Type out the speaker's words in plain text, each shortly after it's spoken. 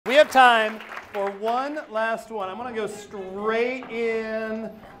time for one last one. I'm going to go straight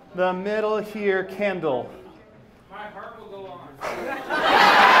in the middle here. Kendall. My heart will go on.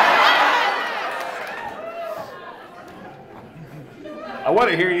 I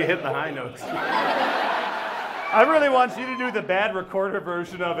want to hear you hit the high notes. I really want you to do the bad recorder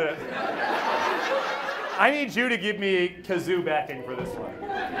version of it. I need you to give me kazoo backing for this one.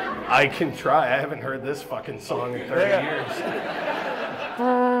 I can try. I haven't heard this fucking song in 30 years.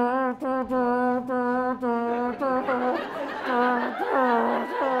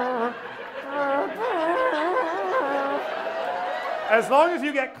 As long as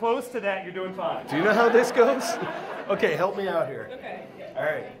you get close to that, you're doing fine. Do you know how this goes? Okay, help me out here. Okay. All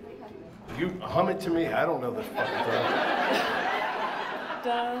right. You hum it to me. I don't know this fucking thing.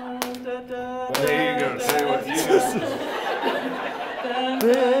 There you go. Say what you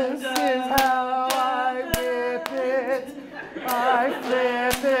This is how I whip it. I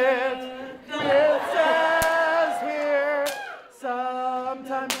flip it. It says here.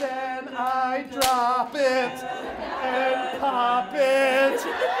 Sometimes then I drop it and pop it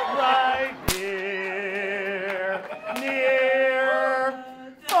right here. Near,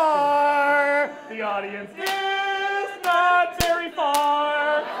 far. The audience is not very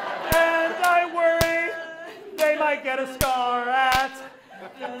far. And I worry they might get a scar at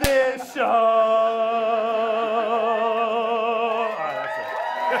this show. All right, that's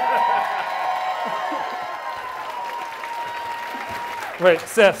it. Wait,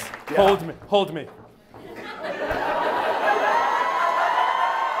 Seth, Yeah. hold me.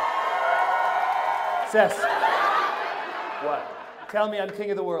 Seth, What? tell me I'm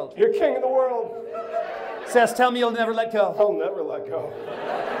king of the world. You're king of the world. Seth, tell me you'll never let go. I'll never let go.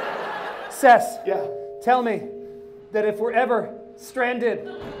 Seth, Yeah. tell me that if we're ever stranded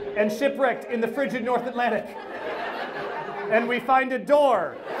and shipwrecked in the frigid North Atlantic and we find a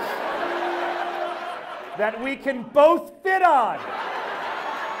door that we can both fit on,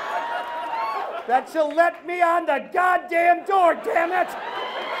 that you'll let me on the goddamn door, damn it!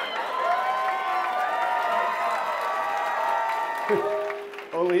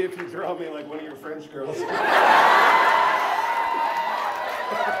 Only if you draw me like one of your French girls.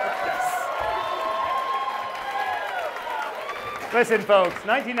 Listen, folks,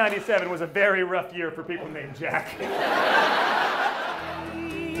 1997 was a very rough year for people named Jack.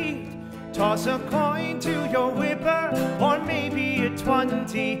 Toss a coin to your whipper, or maybe a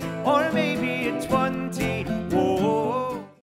 20, or maybe